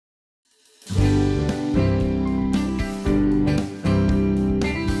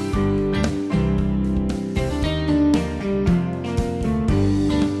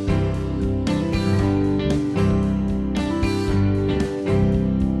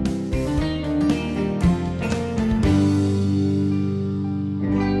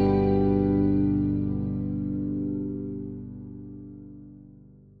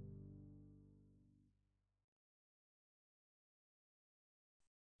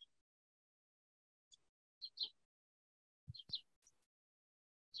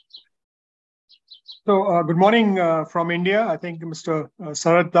Good morning from India. I think Mr.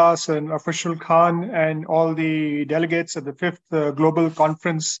 Sarat Das and Afishul Khan and all the delegates at the 5th Global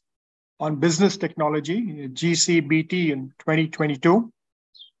Conference on Business Technology, GCBT in 2022.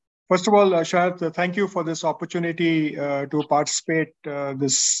 First of all, Sharat, thank you for this opportunity to participate in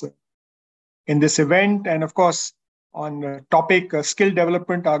this event. And of course, on topic skill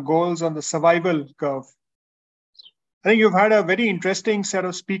development, our goals on the survival curve. I think you've had a very interesting set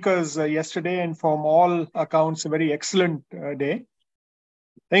of speakers yesterday, and from all accounts, a very excellent day.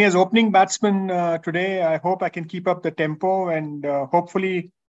 I think as opening batsman today, I hope I can keep up the tempo and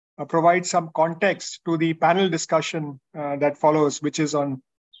hopefully provide some context to the panel discussion that follows, which is on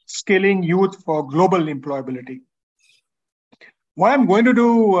skilling youth for global employability. What I'm going to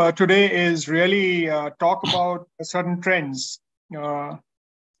do today is really talk about certain trends.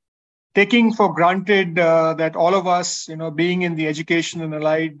 Taking for granted that all of us, being in the education and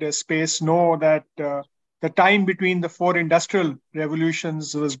allied space, know that the time between the 4 industrial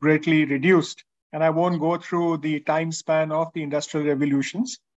revolutions was greatly reduced. And I won't go through the time span of the industrial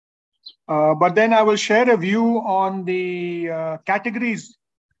revolutions. But then I will share a view on the categories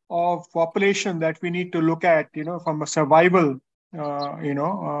of population that we need to look at, from a survival,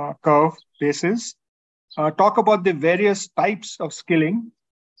 curve basis. Talk about the various types of skilling.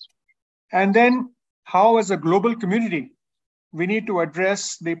 And then how, as a global community, we need to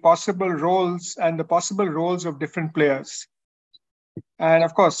address the possible roles of different players. And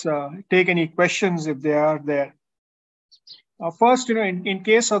of course, take any questions if they are there. First, in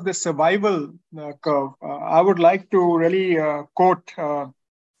case of the survival curve, I would like to really quote,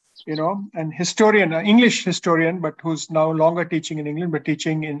 an historian, an English historian, but who's no longer teaching in England, but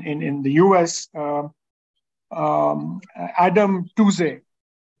teaching in the US, Adam Touzé.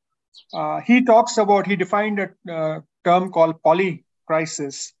 He defined a term called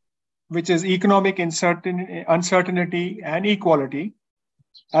polycrisis, which is economic uncertainty and equality,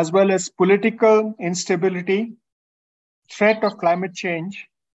 as well as political instability, threat of climate change.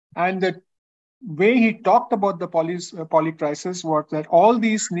 And the way he talked about the polycrisis was that all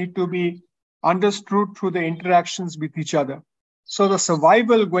these need to be understood through the interactions with each other. So the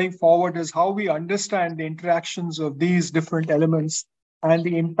survival going forward is how we understand the interactions of these different elements and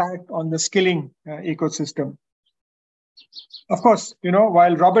the impact on the skilling ecosystem. Of course,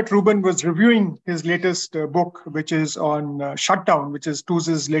 while Robert Rubin was reviewing his latest book, which is on shutdown, which is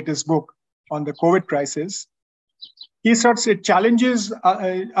Touzé's latest book on the COVID crisis, he starts, it challenges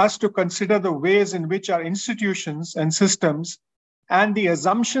us to consider the ways in which our institutions and systems and the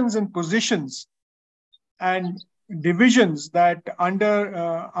assumptions and positions and divisions that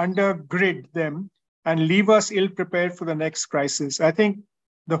undergird them and leave us ill-prepared for the next crisis. I think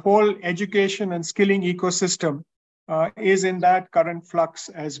the whole education and skilling ecosystem is in that current flux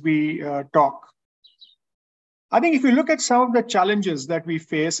as we talk. I think if you look at some of the challenges that we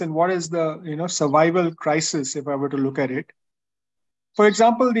face and what is the survival crisis, if I were to look at it. For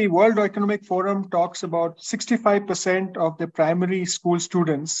example, the World Economic Forum talks about 65% of the primary school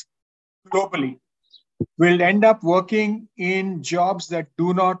students globally will end up working in jobs that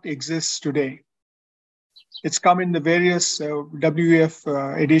do not exist today. It's come in the various WEF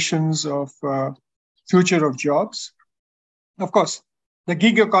editions of Future of Jobs. Of course, the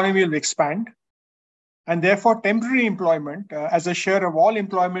gig economy will expand, and therefore temporary employment as a share of all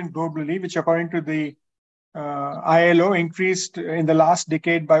employment globally, which according to the ILO increased in the last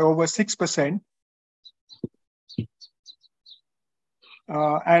decade by over 6%,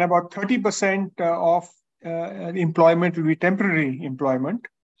 and about 30% of employment will be temporary employment.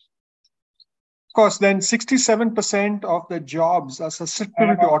 Of course, then 67% of the jobs are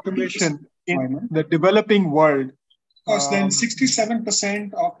susceptible to automation in the developing world. Of course, then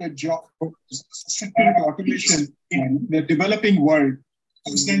 67% of the jobs are susceptible to automation in the developing world.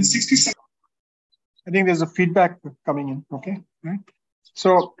 Of course, then 67. I think there's a feedback coming in. Okay, right.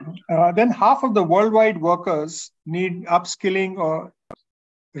 So then half of the worldwide workers need upskilling or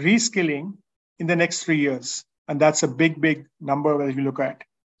reskilling in the next 3 years, and that's a big number that we look at.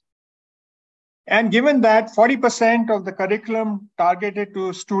 And given that 40% of the curriculum targeted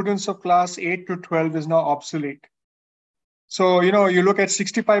to students of class 8 to 12 is now obsolete. So, you look at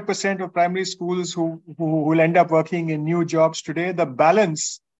 65% of primary schools who will end up working in new jobs today. The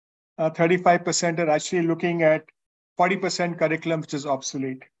balance, 35% are actually looking at 40% curriculum, which is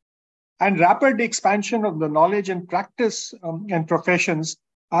obsolete. And rapid expansion of the knowledge and practice and professions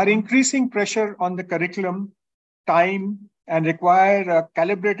are increasing pressure on the curriculum, time, and require a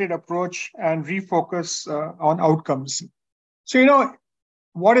calibrated approach and refocus on outcomes. So,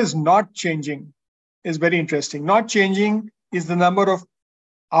 what is not changing is very interesting. Not changing is the number of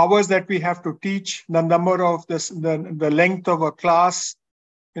hours that we have to teach, the number of the length of a class.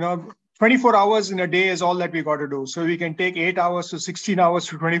 24 hours in a day is all that we got to do. So we can take 8 hours to 16 hours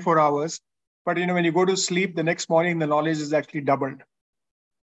to 24 hours. But, when you go to sleep the next morning, the knowledge is actually doubled.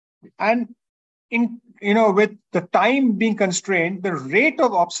 And with the time being constrained, the rate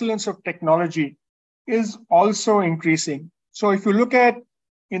of obsolescence of technology is also increasing. So if you look at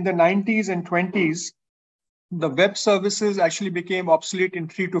in the 90s and 20s, the web services actually became obsolete in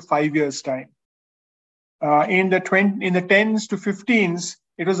 3 to 5 years' time. In the 10s to 15s,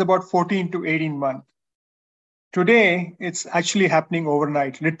 it was about 14 to 18 months. Today, it's actually happening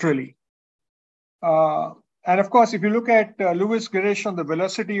overnight, literally. And of course, if you look at Lewis Girish on the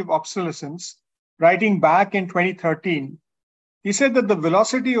velocity of obsolescence, writing back in 2013, he said that the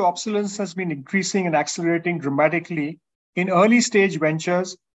velocity of obsolescence has been increasing and accelerating dramatically in early stage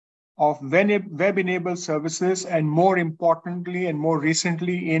ventures of web-enabled services, and more importantly and more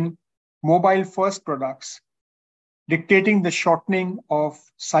recently in mobile-first products, dictating the shortening of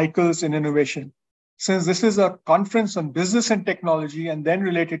cycles in innovation. Since this is a conference on business and technology and then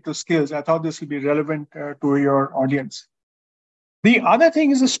related to skills, I thought this will be relevant to your audience. The other thing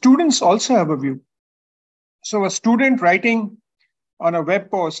is the students also have a view. So a student writing on a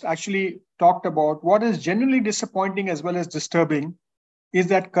web post actually talked about what is generally disappointing as well as disturbing is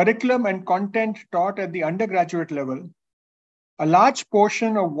that curriculum and content taught at the undergraduate level, a large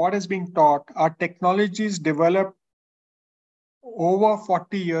portion of what is being taught are technologies developed over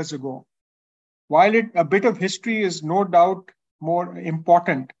 40 years ago. While a bit of history is no doubt more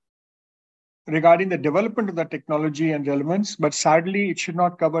important regarding the development of the technology and relevance, but sadly, it should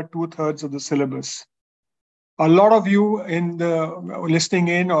not cover 2/3 of the syllabus. A lot of you in the listening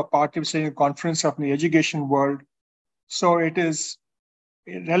in or participating in a conference of the education world, so it is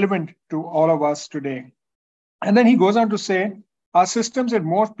relevant to all of us today. And then he goes on to say, our systems at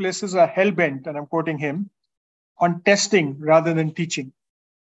most places are hell-bent, and I'm quoting him, on testing rather than teaching.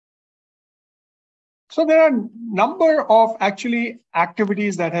 So there are a number of actually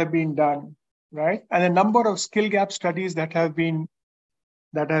activities that have been done, right? And a number of skill gap studies that have been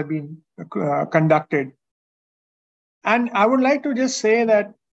conducted. And I would like to just say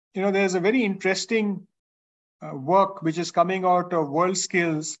that, there's a very interesting work which is coming out of World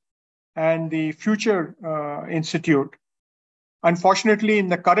Skills and the Future Institute. Unfortunately, in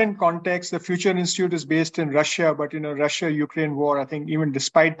the current context, the Future Institute is based in Russia, but Russia-Ukraine war, I think even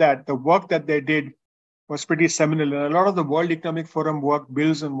despite that, the work that they did was pretty seminal. And a lot of the World Economic Forum work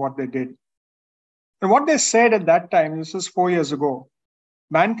builds on what they did. And what they said at that time, this was 4 years ago,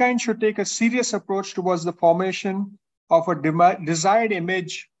 mankind should take a serious approach towards the formation of a desired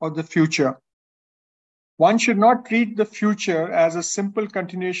image of the future. One should not treat the future as a simple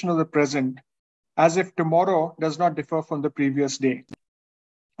continuation of the present, as if tomorrow does not differ from the previous day.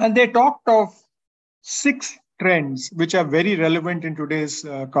 And they talked of 6 trends which are very relevant in today's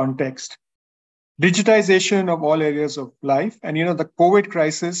context. Digitization of all areas of life. And the COVID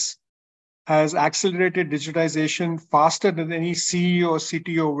crisis has accelerated digitization faster than any CEO or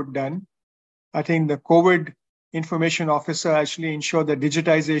CTO would have done. I think the COVID information officer actually ensured that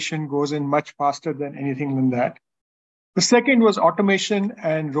digitization goes in much faster than anything than that. The second was automation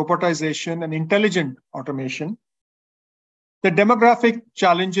and robotization and intelligent automation. The demographic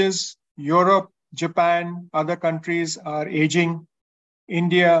challenges, Europe, Japan, other countries are aging.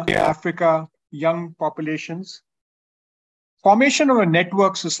 India, Africa, young populations. Formation of a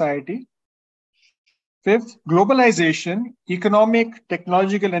network society. 5th, globalization, economic,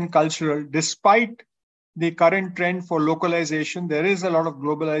 technological, and cultural. Despite the current trend for localization, there is a lot of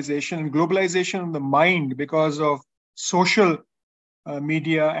globalization, and globalization of the mind because of social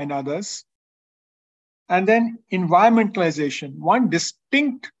media and others. And then environmentalization, one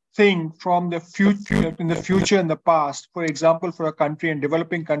distinct thing from the future in the past, for example, for a country and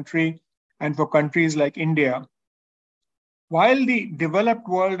developing country and for countries like India, while the developed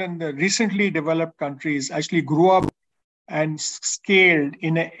world and the recently developed countries actually grew up and scaled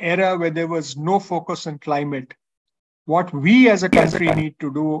in an era where there was no focus on climate, what we as a country need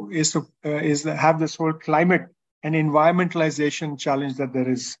to do is to have this whole climate and environmentalization challenge that there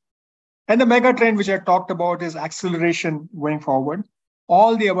is. And the mega trend which I talked about is acceleration going forward.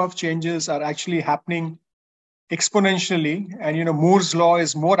 All the above changes are actually happening exponentially. And, Moore's law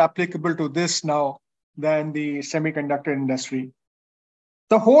is more applicable to this now than the semiconductor industry.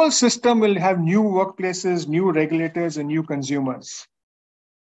 The whole system will have new workplaces, new regulators, and new consumers.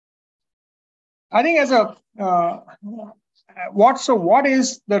 I think what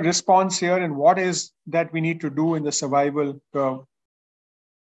is the response here and what is that we need to do in the survival curve?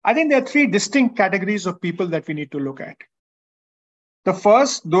 I think there are 3 distinct categories of people that we need to look at. The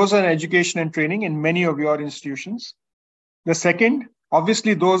first, those are in education and training in many of your institutions. The second,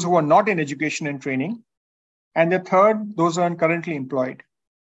 obviously, those who are not in education and training. And the third, those who are currently employed.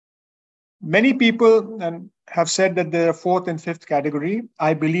 Many people have said that there are fourth and fifth category.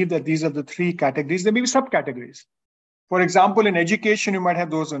 I believe that these are the three categories. There may be subcategories. For example, in education, you might have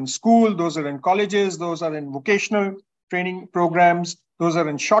those in school, those are in colleges, those are in vocational training programs, those are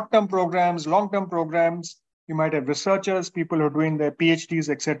in short-term programs, long-term programs. You might have researchers, people who are doing their PhDs,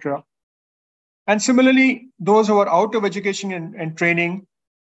 etc. And similarly, those who are out of education and training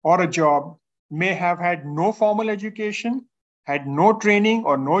or a job may have had no formal education, had no training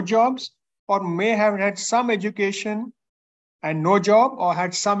or no jobs, or may have had some education and no job, or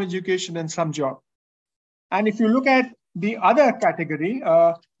had some education and some job. And if you look at the other category,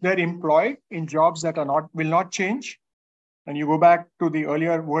 they're employed in jobs that will not change. And you go back to the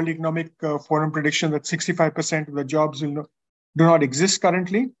earlier World Economic Forum prediction that 65% of the jobs do not exist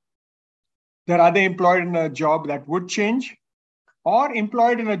currently. They're either employed in a job that would change or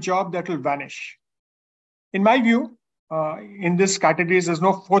employed in a job that will vanish. In my view, in this category, there's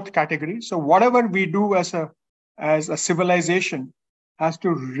no fourth category. So whatever we do as a civilization has to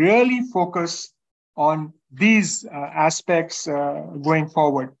really focus on these aspects going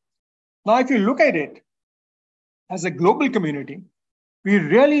forward. Now, if you look at it as a global community, we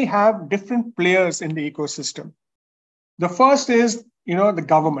really have different players in the ecosystem. The first is, the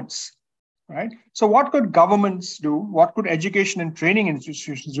governments, right? So what could governments do? What could education and training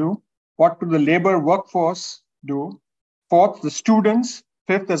institutions do? What could the labor workforce do? Fourth, the students.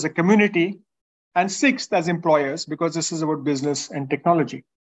 Fifth, as a community. And sixth, as employers, because this is about business and technology.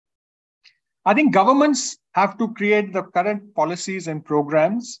 I think governments have to create the current policies and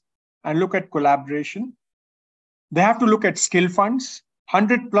programs and look at collaboration. They have to look at skill funds.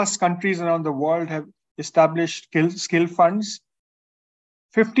 100+ countries around the world have established skill funds.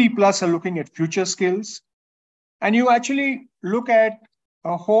 50+ are looking at future skills. And you actually look at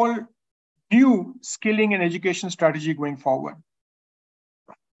a whole new skilling and education strategy going forward.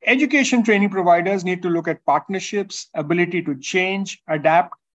 Education training providers need to look at partnerships, ability to change,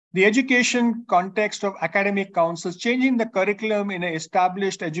 adapt. The education context of academic councils, changing the curriculum in an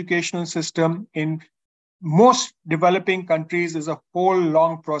established educational system in most developing countries is a whole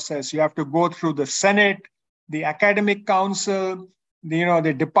long process. You have to go through the Senate, the academic council,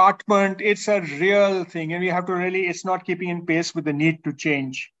 the department. It's a real thing. And we have to it's not keeping in pace with the need to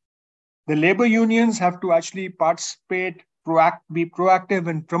change. The labor unions have to actually participate, be proactive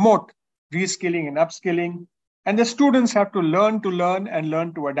and promote reskilling and upskilling. And the students have to learn and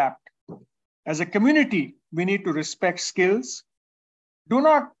learn to adapt. As a community, we need to respect skills. Do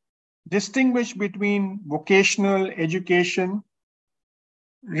not distinguish between vocational education.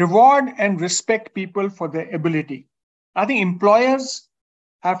 Reward and respect people for their ability. I think employers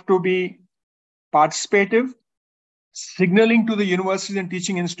have to be participative, signaling to the universities and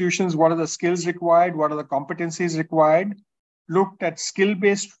teaching institutions what are the skills required, what are the competencies required, looked at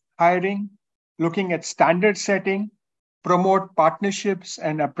skill-based hiring, looking at standard setting, promote partnerships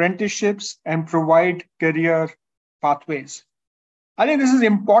and apprenticeships, and provide career pathways. I think this is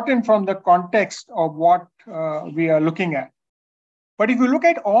important from the context of what we are looking at. But if you look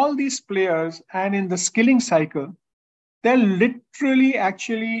at all these players and in the skilling cycle, there are literally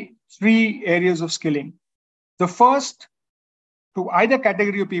actually three areas of skilling. The first to either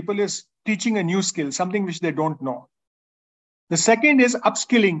category of people is teaching a new skill, something which they don't know. The second is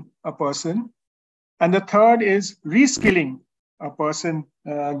upskilling a person. And the third is reskilling a person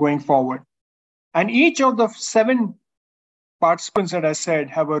going forward. And each of the 7 participants that I said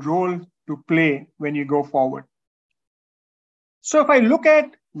have a role to play when you go forward. So if I look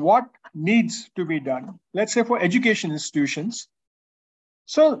at what needs to be done, let's say for education institutions,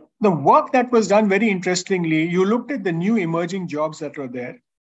 so the work that was done very interestingly, you looked at the new emerging jobs that were there.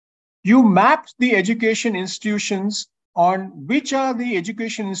 You mapped the education institutions on which are the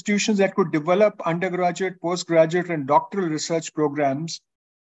education institutions that could develop undergraduate, postgraduate, and doctoral research programs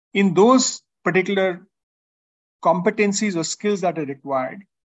in those particular competencies or skills that are required.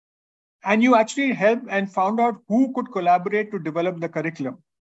 And you actually helped and found out who could collaborate to develop the curriculum.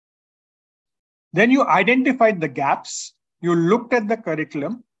 Then you identified the gaps. You looked at the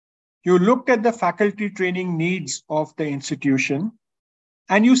curriculum. You looked at the faculty training needs of the institution.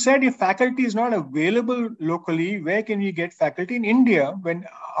 And you said if faculty is not available locally, where can we get faculty? In India, when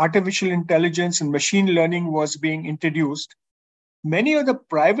artificial intelligence and machine learning was being introduced, many of the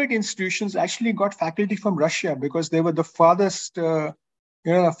private institutions actually got faculty from Russia because they were the farthest,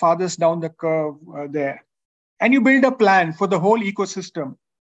 farthest down the curve there. And you build a plan for the whole ecosystem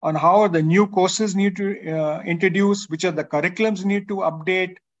on how the new courses need to introduce, which are the curriculums need to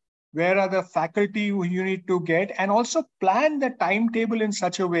update, where are the faculty who you need to get, and also plan the timetable in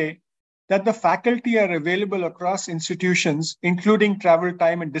such a way that the faculty are available across institutions, including travel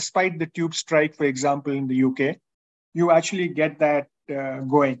time. And despite the tube strike, for example, in the UK, you actually get that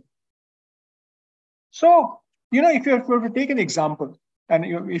going. So, if you were to take an example, and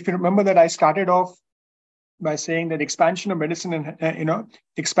if you remember that I started off by saying that expansion of medicine and,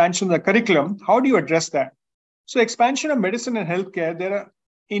 expansion of the curriculum, how do you address that? So expansion of medicine and healthcare, there are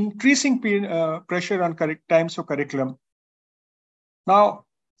increasing pressure on times for curriculum. Now,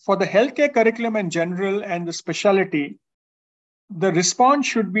 for the healthcare curriculum in general and the specialty, the response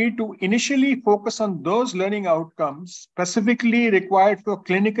should be to initially focus on those learning outcomes specifically required for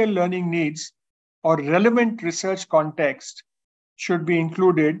clinical learning needs or relevant research context should be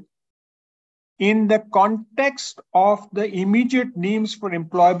included in the context of the immediate needs for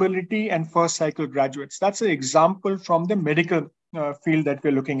employability and first cycle graduates. That's an example from the medical field that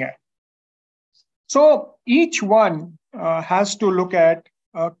we're looking at. So each one has to look at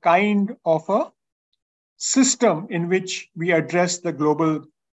a kind of a system in which we address the global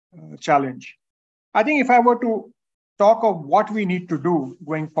challenge. I think if I were to talk of what we need to do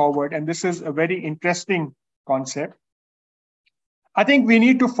going forward, and this is a very interesting concept, I think we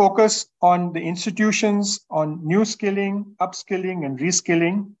need to focus on the institutions, on new skilling, upskilling, and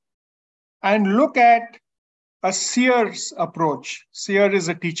reskilling, and look at a Sears approach. Sears is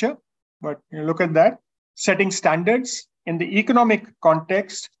a teacher, but you look at that, setting standards in the economic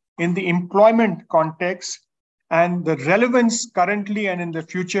context, in the employment context, and the relevance currently and in the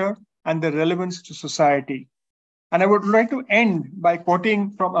future, and the relevance to society. And I would like to end by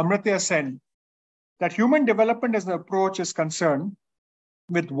quoting from Amartya Sen, that human development as an approach is concerned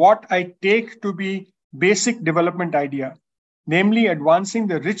with what I take to be basic development idea, namely advancing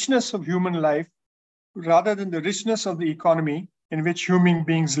the richness of human life rather than the richness of the economy in which human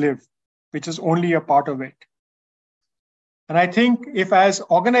beings live, which is only a part of it. And I think if as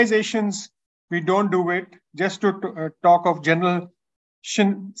organizations, we don't do it, just to talk of General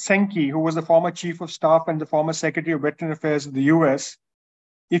Shin Senki, who was the former chief of staff and the former secretary of Veteran Affairs in the US,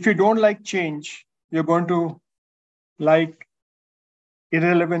 if you don't like change, you're going to like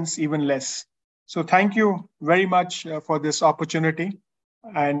irrelevance even less. So thank you very much for this opportunity,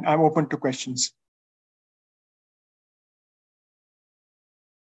 and I'm open to questions.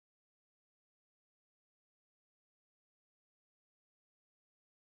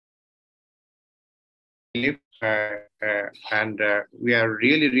 And we are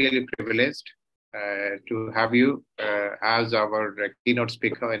really, really privileged to have you as our keynote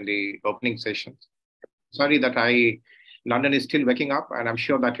speaker in the opening session. Sorry that London is still waking up, and I'm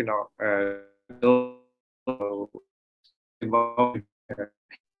sure that,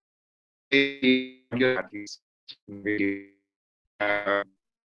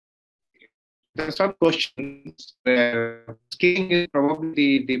 there's some questions where skilling is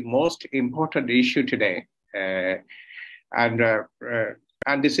probably the most important issue today. And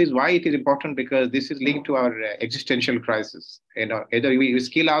this is why it is important, because this is linked to our existential crisis. Either we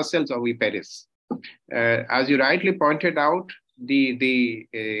skill ourselves or we perish. As you rightly pointed out, the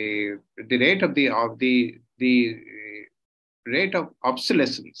rate of the rate of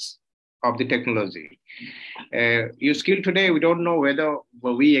obsolescence of the technology. You skill today, we don't know whether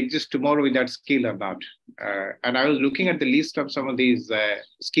we exist tomorrow with that skill or not. And I was looking at the list of some of these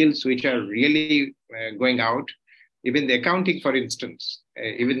skills which are really going out. Even the accounting, for instance,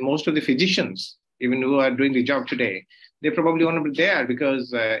 even most of the physicians, even who are doing the job today, they probably won't be there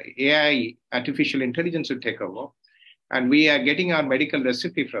because AI, artificial intelligence, will take over, and we are getting our medical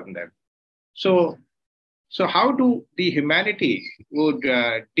recipe from them. So how do the humanity would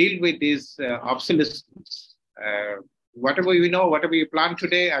deal with this obsolescence? Whatever we know, whatever you plan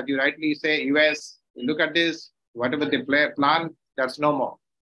today, as you rightly say, US, look at this, whatever they plan, that's no more.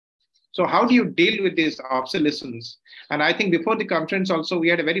 So how do you deal with this obsolescence? And I think before the conference also, we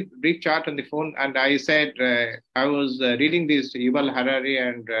had a very brief chat on the phone, and I said, I was reading this Yuval Harari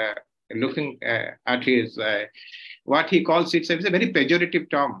and looking at his, what he calls it's a very pejorative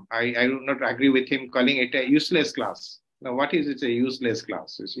term. I do not agree with him calling it a useless class. Now, what is it, a useless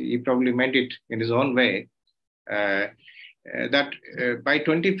class? He probably meant it in his own way, that by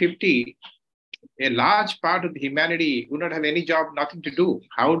 2050, a large part of the humanity would not have any job, nothing to do.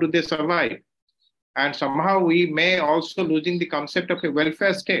 How do they survive? And somehow we may also losing the concept of a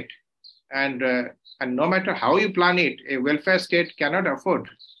welfare state. And no matter how you plan it, a welfare state cannot afford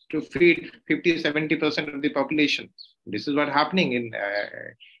to feed 50, 70% of the population. This is what's happening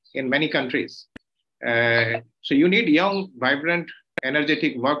in many countries. So you need young, vibrant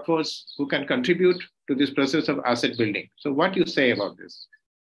energetic workforce who can contribute to this process of asset building. So what do you say about this?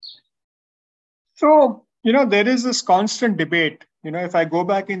 So, there is this constant debate. If I go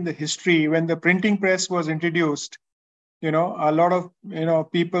back in the history, when the printing press was introduced, a lot of,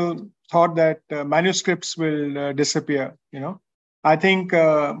 people thought that manuscripts will disappear. I think,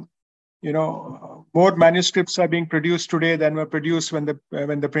 more manuscripts are being produced today than were produced when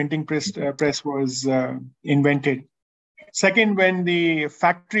the printing press was invented. Second, when the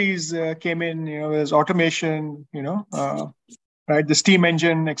factories came in, there's automation, right, the steam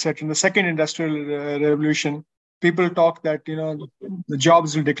engine, etc. In the second industrial revolution, people talk that the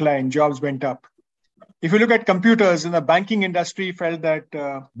jobs will decline, jobs went up. If you look at computers in the banking industry, felt that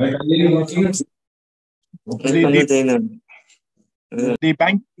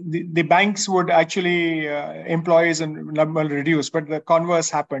the banks would actually employees and number reduce, but the converse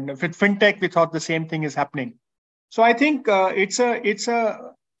happened. With fintech, we thought the same thing is happening. So I think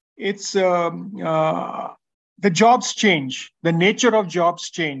the jobs change, the nature of jobs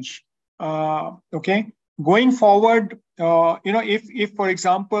change. Okay, going forward, if for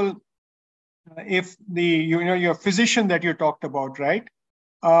example, if your physician that you talked about, right,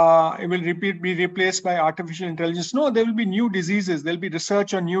 it will be replaced by artificial intelligence. No, there will be new diseases. There'll be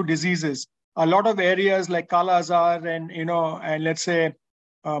research on new diseases. A lot of areas like Kala Azar and let's say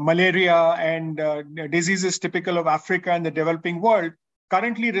malaria and diseases typical of Africa and the developing world.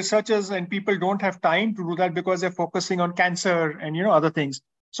 Currently, researchers and people don't have time to do that because they're focusing on cancer and other things.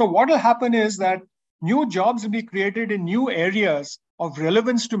 So what will happen is that new jobs will be created in new areas of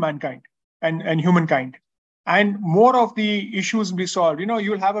relevance to mankind and humankind. And more of the issues will be solved.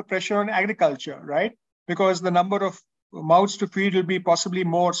 You'll have a pressure on agriculture, right? Because the number of mouths to feed will be possibly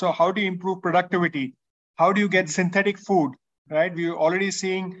more. So how do you improve productivity? How do you get synthetic food, right? We're already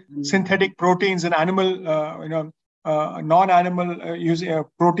seeing synthetic proteins and animal, non-animal using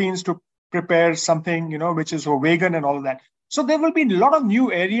proteins to prepare something, which is vegan and all of that. So there will be a lot of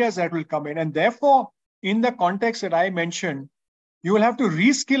new areas that will come in. And therefore, in the context that I mentioned, you will have to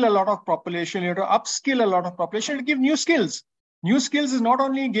reskill a lot of population. You have to upskill a lot of population to give new skills. New skills is not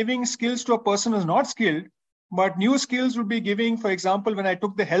only giving skills to a person who's not skilled, but new skills would be giving, for example, when I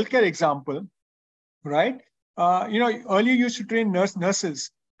took the healthcare example, right? Earlier you used to train nurses.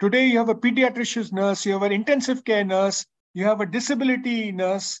 Today you have a pediatrician nurse, you have an intensive care nurse, you have a disability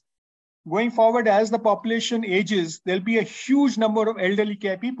nurse. Going forward, as the population ages, there'll be a huge number of elderly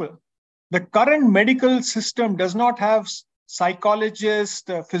care people. The current medical system does not have psychologists,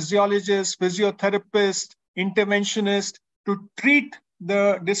 physiologists, physiotherapists, interventionists to treat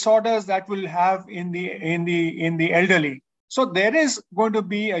the disorders that will have in the elderly. So there is going to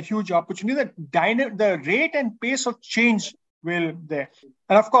be a huge opportunity. The rate and pace of change will there.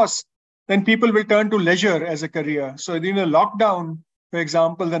 And of course, then people will turn to leisure as a career. So in the lockdown, for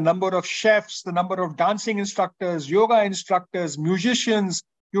example, the number of chefs, the number of dancing instructors, yoga instructors, musicians,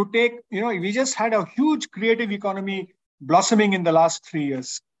 we just had a huge creative economy blossoming in the last 3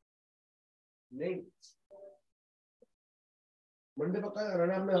 years.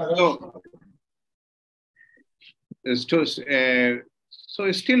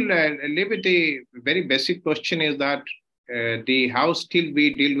 So still with the very basic question is that how still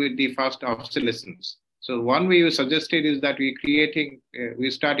we deal with the fast obsolescence. So one way you suggested is that we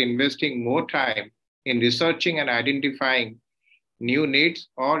start investing more time in researching and identifying new needs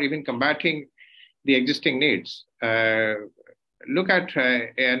or even combating the existing needs. Look at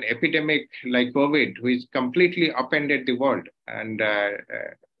an epidemic like COVID, which completely upended the world. And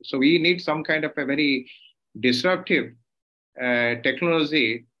so we need some kind of a very disruptive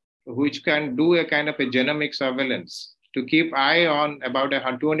technology which can do a kind of a genomic surveillance to keep eye on about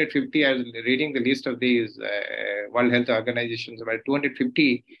 250, I was reading the list of these World Health Organizations, about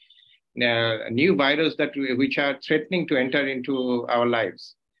 250 new viruses which are threatening to enter into our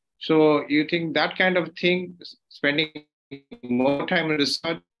lives. So you think that kind of thing, spending more time in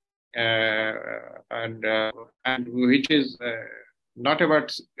research and which is not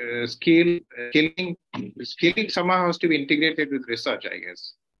about skilling somehow has to be integrated with research, I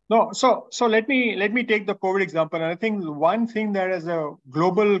guess. No, so let me take the COVID example. And I think one thing that as a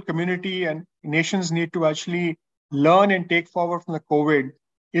global community and nations need to actually learn and take forward from the COVID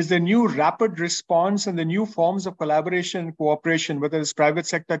is the new rapid response and the new forms of collaboration and cooperation, whether it's private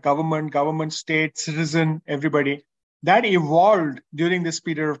sector, government, state, citizen, everybody, that evolved during this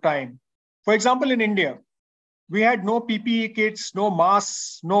period of time. For example, in India, we had no PPE kits, no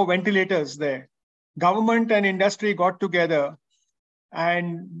masks, no ventilators there. Government and industry got together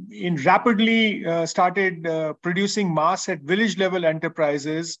and rapidly started producing masks at village level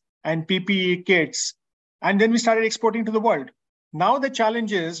enterprises and PPE kits. And then we started exporting to the world. Now the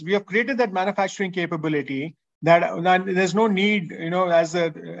challenge is we have created that manufacturing capability that there's no need, as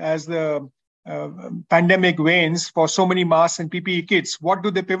the pandemic wanes for so many masks and PPE kits. What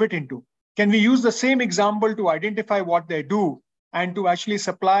do they pivot into? Can we use the same example to identify what they do and to actually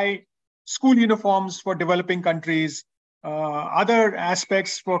supply school uniforms for developing countries, other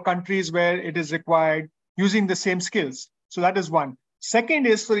aspects for countries where it is required, using the same skills? So that is one. Second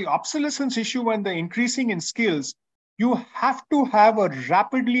is for the obsolescence issue and the increasing in skills, you have to have a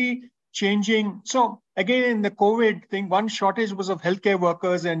rapidly changing. So again, in the COVID thing, one shortage was of healthcare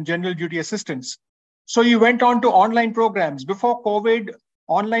workers and general duty assistants. So you went on to online programs. Before COVID,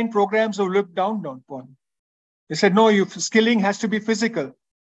 online programs were looked down upon. They said, no, skilling has to be physical.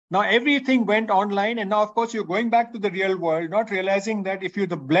 Now everything went online. And now, of course, you're going back to the real world, not realizing that if you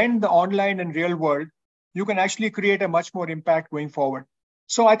blend the online and real world, you can actually create a much more impact going forward.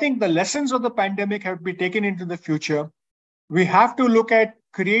 So I think the lessons of the pandemic have to be taken into the future. We have to look at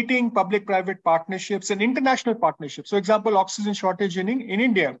creating public-private partnerships and international partnerships. So example, oxygen shortage in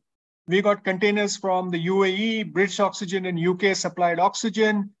India. We got containers from the UAE, British Oxygen in UK supplied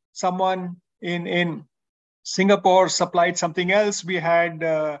oxygen. Someone in Singapore supplied something else. We had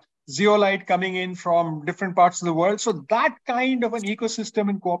zeolite coming in from different parts of the world. So that kind of an ecosystem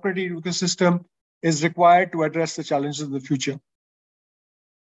and cooperative ecosystem is required to address the challenges of the future.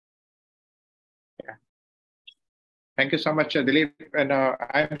 Thank you so much, Dilip. And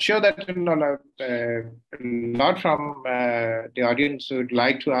I'm sure that a lot from the audience would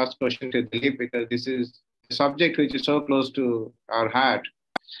like to ask questions to Dilip, because this is a subject which is so close to our heart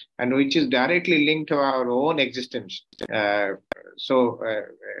and which is directly linked to our own existence. I'm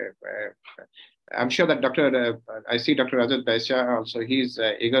sure that I see Dr. Rajat Baisya also, he's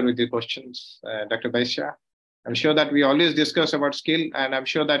eager with the questions. Dr. Baisya, I'm sure that we always discuss about skill, and I'm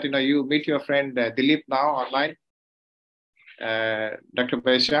sure that you meet your friend Dilip now online. Dr.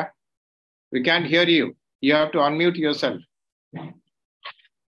 Baisya, we can't hear you. You have to unmute yourself.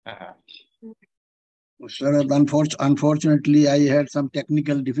 Sir, unfortunately, I had some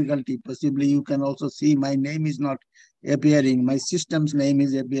technical difficulty. Possibly you can also see my name is not appearing. My system's name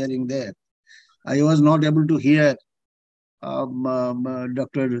is appearing there. I was not able to hear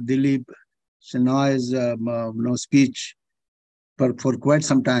Dr. Dilip Chenoy's speech for quite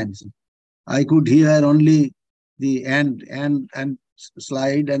some time. I could hear only the end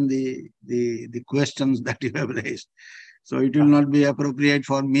slide and the questions that you have raised. So it will not be appropriate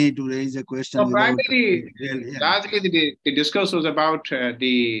for me to raise a question. So primarily, largely the discourse was about how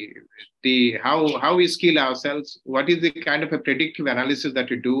we skill ourselves. What is the kind of a predictive analysis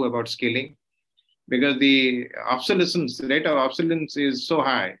that you do about skilling? Because the rate of obsolescence is so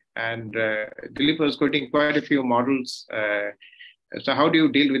high, and Dilip was quoting quite a few models. So how do you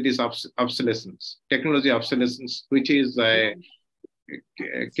deal with this obsolescence, technology obsolescence, which is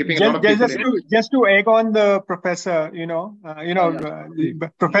keeping a lot of people just to egg on the professor,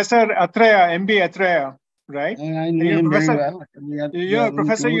 Professor Atreya, MB Atreya, right? I know him very well.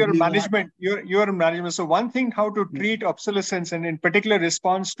 Professor, you're in management. So one thing, how to treat obsolescence, and in particular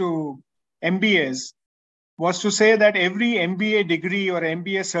response to MBAs, was to say that every MBA degree or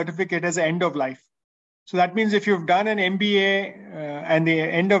MBA certificate has an end of life. So that means if you've done an MBA and the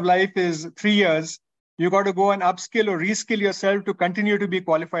end of life is 3 years, you got to go and upskill or reskill yourself to continue to be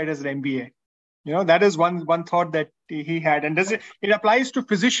qualified as an MBA. That is one thought that he had. And it applies to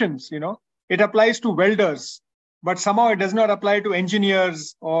physicians, it applies to welders, but somehow it does not apply to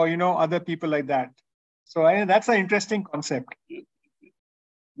engineers or, other people like that. So that's an interesting concept.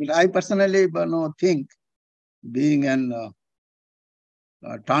 But I personally think, being an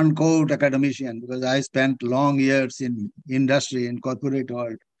turncoat academician, because I spent long years in industry, in corporate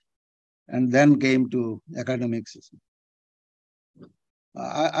world, and then came to academics.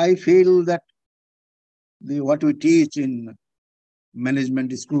 I feel that what we teach in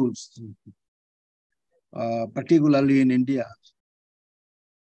management schools, particularly in India,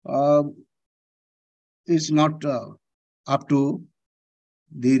 is not up to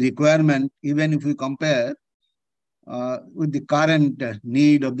the requirement, even if we compare with the current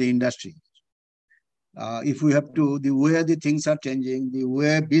need of the industry. If we have to, the way the things are changing, the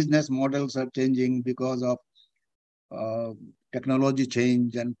way business models are changing because of technology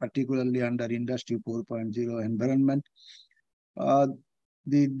change, and particularly under Industry 4.0 environment,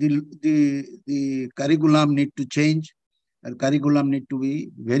 the curriculum need to change. The curriculum need to be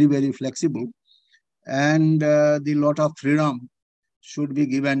very, very flexible, and the lot of freedom should be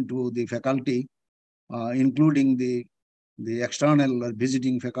given to the faculty, including the external or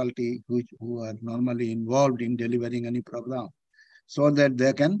visiting faculty who are normally involved in delivering any program, so that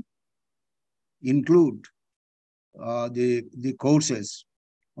they can include the courses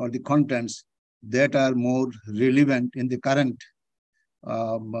or the contents that are more relevant in the current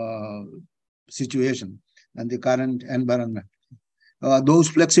situation and the current environment. Those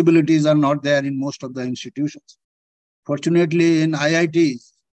flexibilities are not there in most of the institutions. Fortunately, in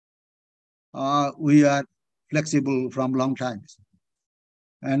IITs, we are flexible from long times.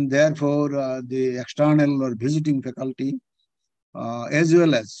 And therefore, the external or visiting faculty, as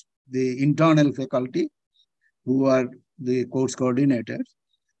well as the internal faculty, who are the course coordinators,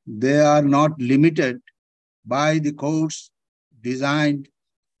 they are not limited by the course designed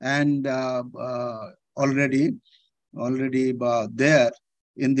and already there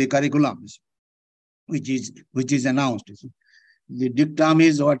in the curriculums, which is announced. The dictum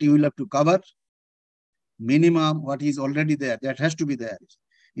is what you will have to cover, minimum what is already there, that has to be there.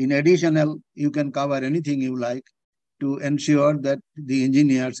 In additional, you can cover anything you like to ensure that the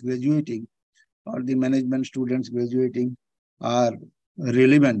engineers graduating or the management students graduating are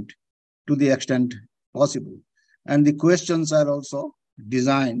relevant to the extent possible. And the questions are also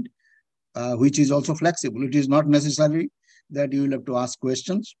designed, which is also flexible. It is not necessary that you will have to ask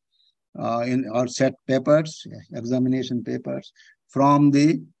questions or set papers, examination papers from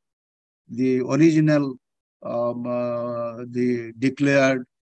the original, the declared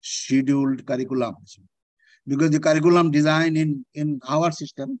scheduled curriculums. Because the curriculum design in our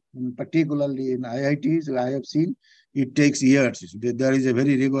system, particularly in IITs, I have seen, it takes years. There is a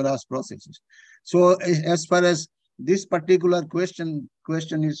very rigorous process. So as far as this particular question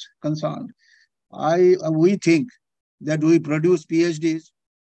is concerned, we think that we produce PhDs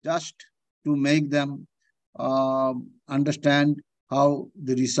just to make them understand how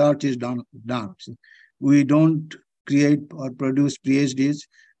the research is done. We don't create or produce PhDs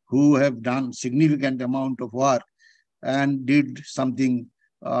who have done significant amount of work and did something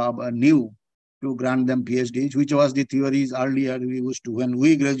new to grant them PhDs, which was the theories earlier we used to. When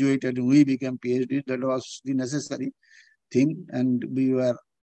we graduated and we became PhDs, that was the necessary thing, and we were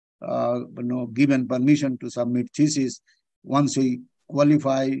given permission to submit thesis once we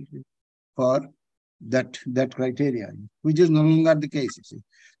qualify for that criteria, which is no longer the case.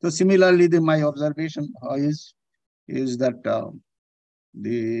 So similarly, my observation is that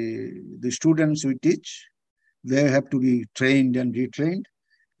the students we teach, they have to be trained and retrained,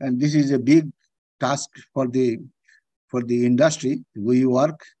 and this is a big task for the industry. We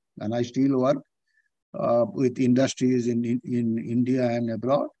work, and I still work with industries in India and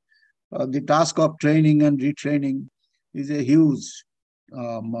abroad. The task of training and retraining is a huge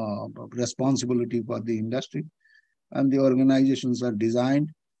responsibility for the industry, and the organizations are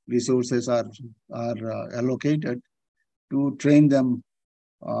designed, resources are allocated to train them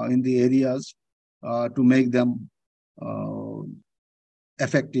in the areas to make them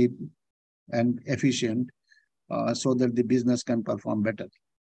effective and efficient so that the business can perform better.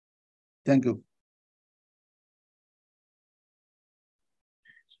 Thank you.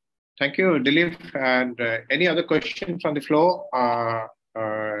 Thank you, Dilip. And any other questions on the floor?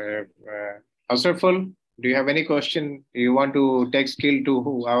 Asraful, do you have any question you want to take skill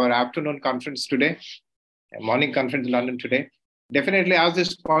to our afternoon conference today, morning conference in London today? Definitely ask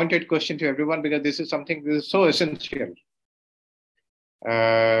this pointed question to everyone, because this is something that is so essential.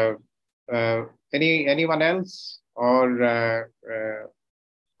 Anyone else? Or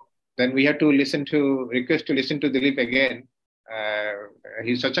then we have to request to listen to Dilip again.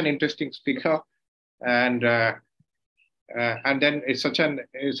 He's such an interesting speaker, and then it's such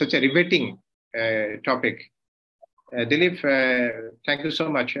a riveting topic. Dilip, thank you so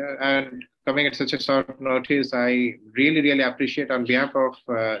much. And coming at such a short notice, I really, really appreciate on behalf of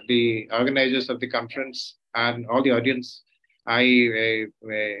the organizers of the conference and all the audience. I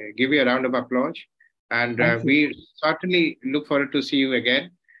give you a round of applause, and we certainly look forward to see you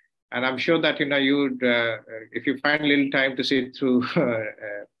again. And I'm sure that you'd if you find a little time to sit through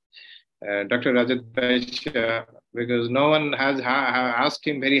Dr. Rajat Baisya, because no one has asked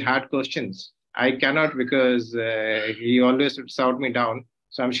him very hard questions. I cannot, because he always shout me down.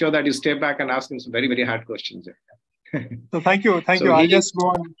 So I'm sure that you step back and ask him some very, very hard questions. So thank you.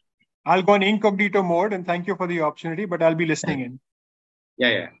 I'll go on incognito mode, and thank you for the opportunity, but I'll be listening in.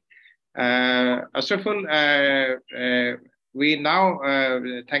 Yeah. Asraful, we now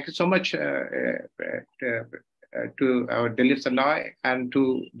thank you so much to our Dilip Chenoy, and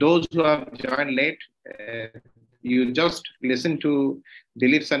to those who have joined late. You just listened to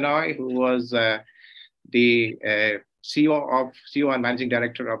Dilip Chenoy, who was the CEO and Managing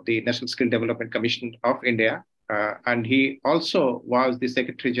Director of the National Skill Development Commission of India. And he also was the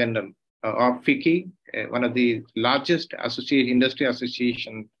Secretary General of FICCI, one of the largest industry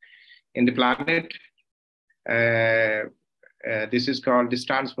association in the planet. This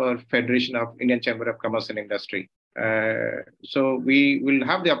stands for Federation of Indian Chamber of Commerce and Industry. So we will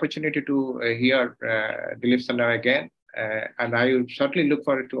have the opportunity to hear Dilip Chenoy again, and I will certainly look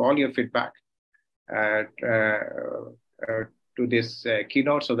forward to all your feedback to this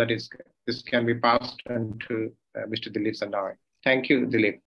keynote, so that this can be passed on to Mr. Dilip Chenoy. Thank you, Dilip.